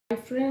Hi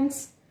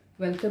friends,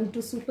 welcome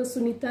to Super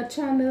Sunita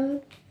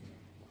channel.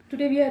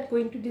 Today we are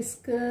going to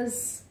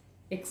discuss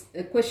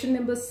question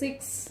number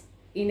 6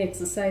 in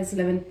exercise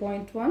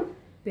 11.1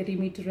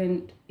 perimeter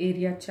and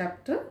area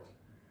chapter.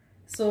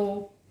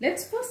 So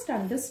let's first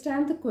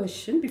understand the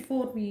question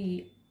before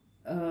we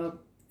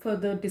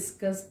further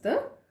discuss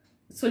the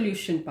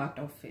solution part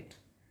of it.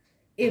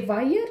 A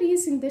wire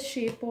is in the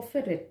shape of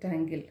a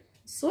rectangle.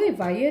 So a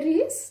wire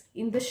is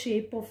in the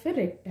shape of a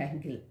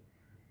rectangle.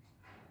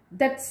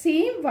 That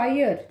same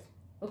wire,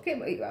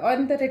 okay,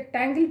 on the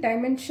rectangle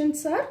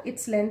dimensions are,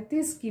 its length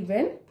is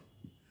given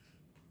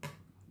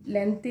as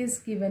length is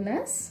given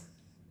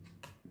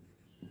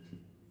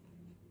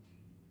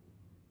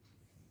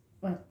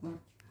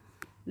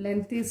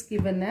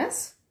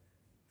as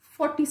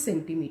 40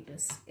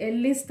 centimeters.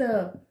 L is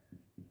the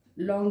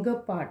longer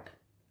part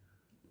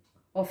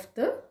of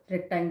the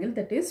rectangle,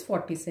 that is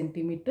 40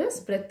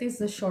 centimeters. Breadth is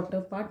the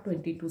shorter part,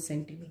 22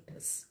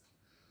 centimeters.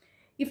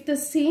 If the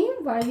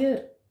same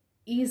wire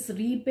is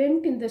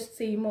rebent in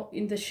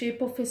the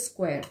shape of a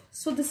square,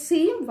 so the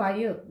same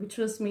wire which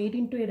was made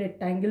into a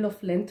rectangle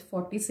of length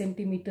 40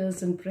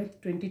 centimeters and breadth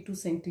 22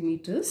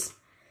 centimeters,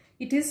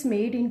 it is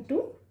made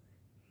into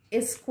a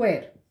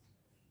square.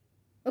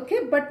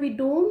 Okay, but we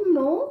don't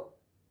know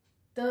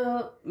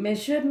the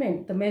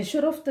measurement, the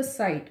measure of the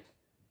side.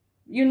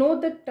 You know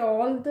that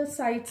all the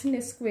sides in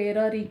a square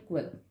are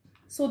equal.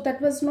 So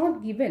that was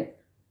not given.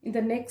 In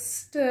the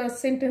next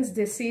sentence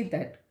they say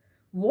that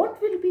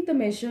what will be the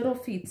measure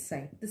of each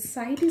side? The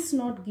side is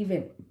not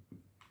given.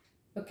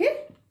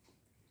 Okay?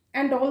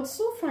 And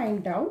also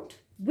find out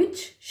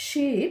which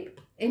shape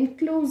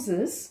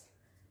encloses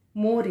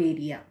more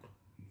area.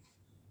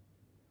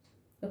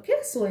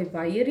 Okay? So a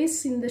wire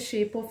is in the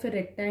shape of a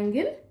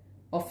rectangle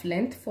of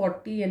length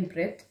 40 and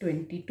breadth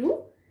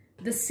 22.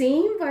 The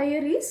same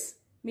wire is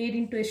made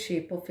into a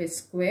shape of a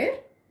square.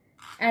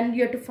 And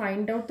you have to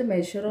find out the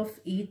measure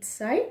of each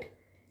side.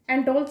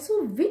 And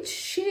also which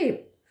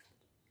shape,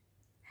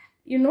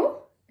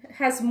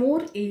 has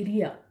more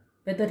area,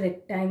 whether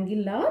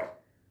rectangle or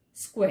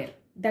square.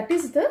 That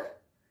is the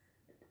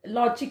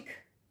logic,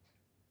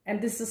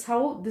 and this is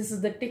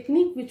the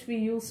technique which we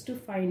use to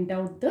find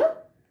out the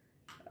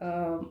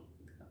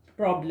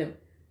problem.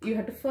 You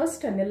have to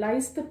first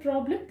analyze the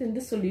problem, then the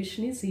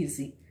solution is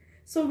easy.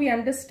 So we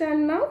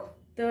understand now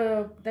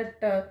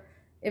that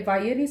a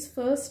wire is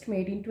first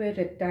made into a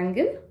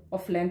rectangle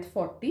of length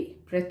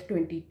 40, breadth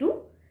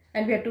 22,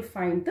 and we have to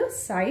find the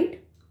side.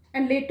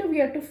 And later we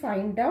have to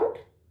find out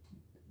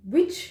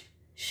which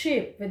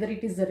shape, whether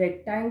it is the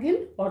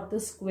rectangle or the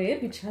square,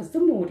 which has the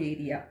more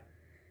area.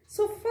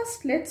 So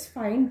first let's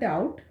find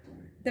out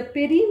the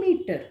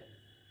perimeter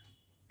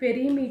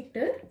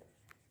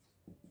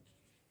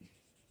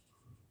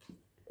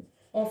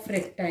of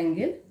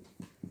rectangle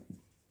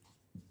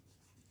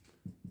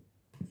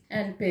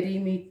and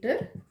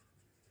perimeter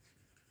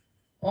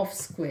of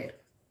square.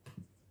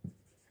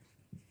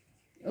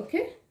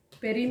 Okay.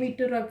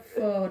 Perimeter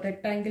of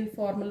rectangle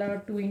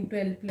formula 2 into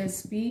L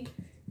plus B.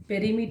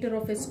 Perimeter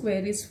of a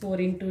square is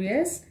 4 into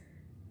S.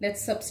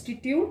 Let's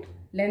substitute.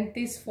 Length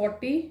is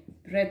 40,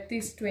 breadth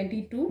is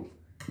 22.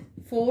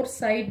 4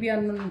 side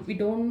we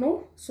don't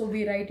know, so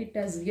we write it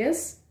as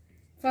S.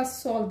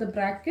 First solve the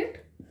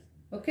bracket.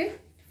 Okay,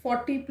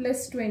 40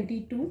 plus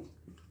 22,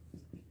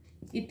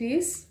 it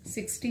is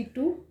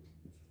 62.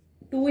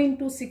 2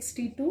 into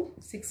 62,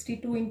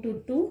 62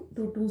 into 2,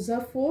 2 2s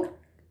are 4.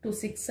 2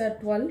 6 are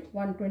 12,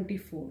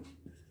 124.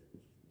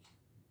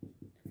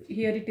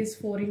 Here it is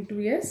 4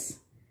 into S.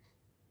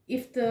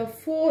 If the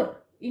 4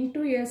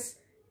 into S,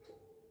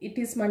 it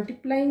is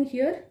multiplying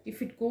here.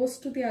 If it goes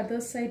to the other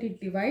side,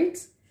 it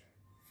divides.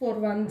 4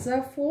 1s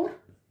are 4,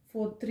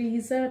 4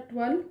 3s are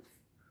 12,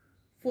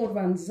 4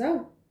 1s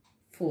are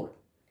 4.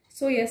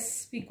 So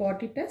yes, we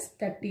got it as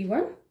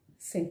 31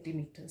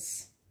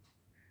 centimeters.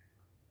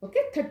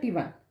 Okay,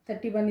 31.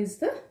 31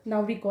 is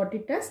now we got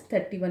it as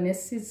 31.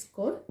 S is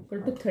equal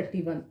to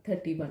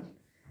 31.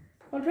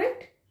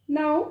 Alright.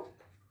 Now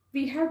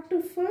we have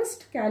to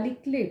first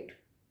calculate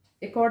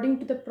according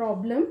to the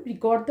problem. We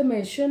got the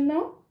measure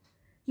now.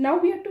 Now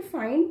we have to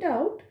find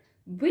out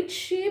which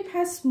shape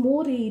has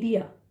more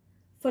area.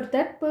 For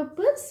that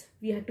purpose,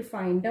 we have to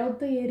find out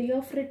the area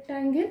of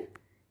rectangle,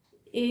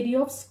 area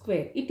of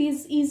square. It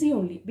is easy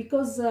only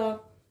because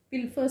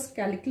we'll first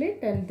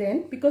calculate, and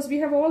then because we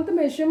have all the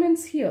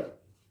measurements here.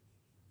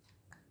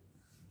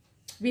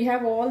 We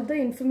have all the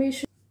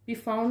information. We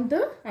found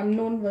the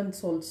unknown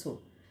ones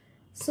also.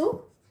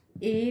 So,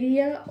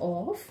 area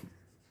of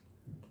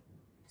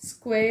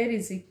square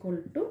is equal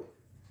to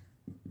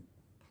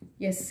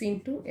S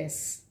into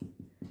S.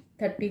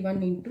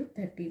 31 into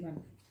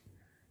 31.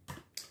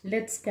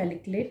 Let's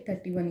calculate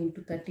 31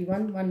 into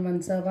 31. 1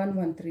 1s are 1,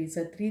 1 3s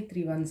are 3,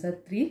 3 1s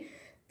are 3,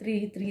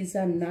 3 3s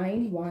are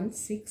 9, 1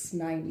 6,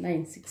 9,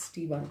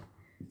 961.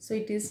 So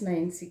it is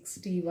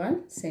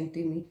 961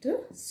 centimeter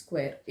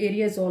square.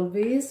 Area is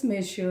always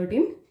measured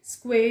in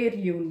square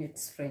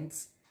units,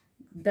 friends.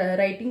 The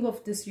writing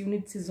of this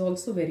units is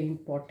also very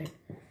important.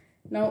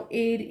 Now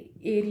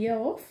area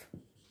of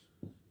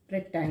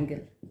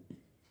rectangle.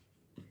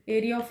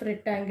 Area of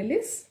rectangle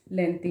is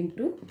length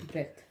into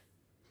breadth.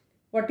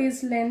 What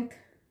is length?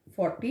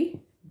 40,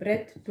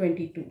 breadth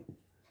 22.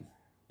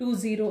 2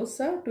 zeros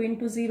are 2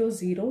 into 0,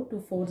 0,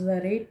 2 fours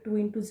are 8, 2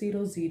 into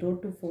 0, 0,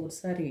 2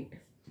 fours are 8.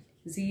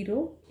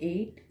 0,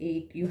 8,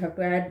 8. You have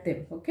to add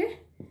them, okay?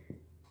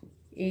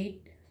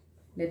 8.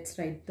 Let's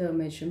write the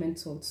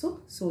measurements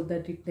also so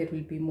that there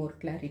will be more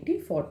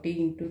clarity.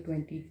 40 into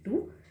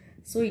 22.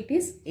 So it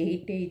is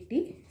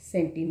 880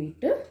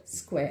 centimeter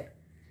square.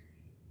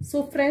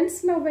 So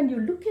friends, now when you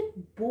look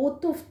at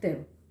both of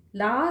them,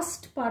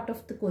 last part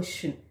of the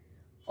question,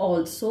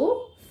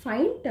 also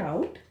find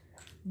out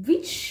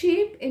which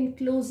shape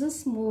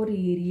encloses more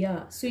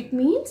area. So it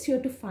means you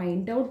have to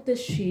find out the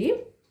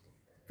shape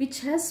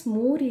which has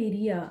more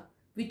area,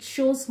 which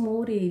shows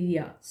more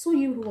area. So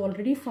you have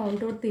already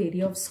found out the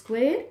area of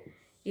square,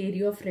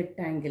 area of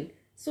rectangle.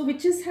 So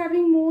which is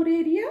having more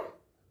area?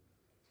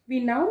 We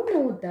now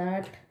know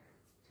that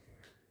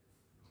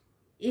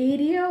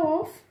area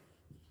of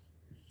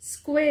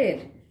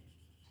square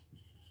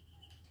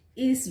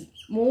is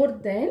more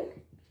than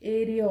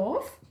area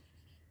of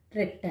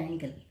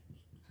rectangle.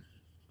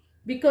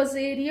 Because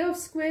area of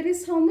square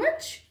is how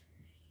much?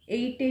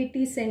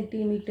 880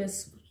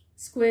 centimeters.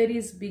 Square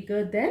is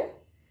bigger than,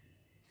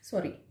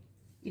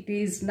 it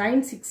is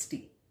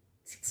 960.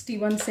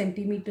 61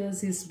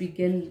 centimeters is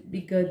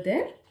bigger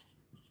than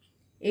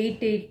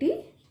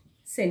 880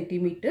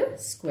 centimeter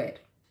square.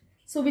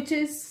 So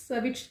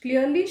which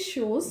clearly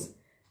shows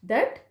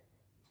that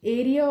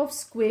area of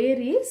square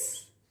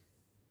is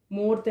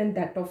more than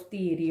that of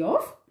the area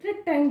of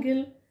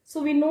rectangle.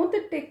 So we know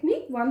the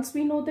technique. Once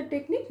we know the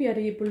technique, we are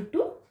able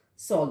to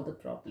solve the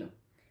problem.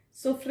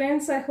 So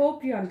friends, I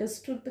hope you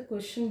understood the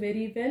question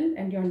very well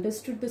and you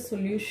understood the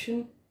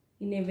solution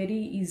in a very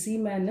easy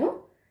manner.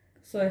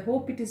 So I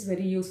hope it is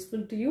very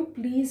useful to you.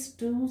 Please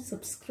do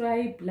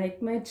subscribe,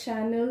 like my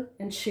channel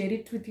and share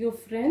it with your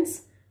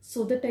friends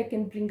so that I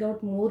can bring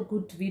out more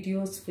good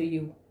videos for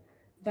you.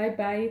 Bye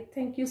bye.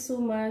 Thank you so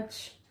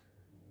much.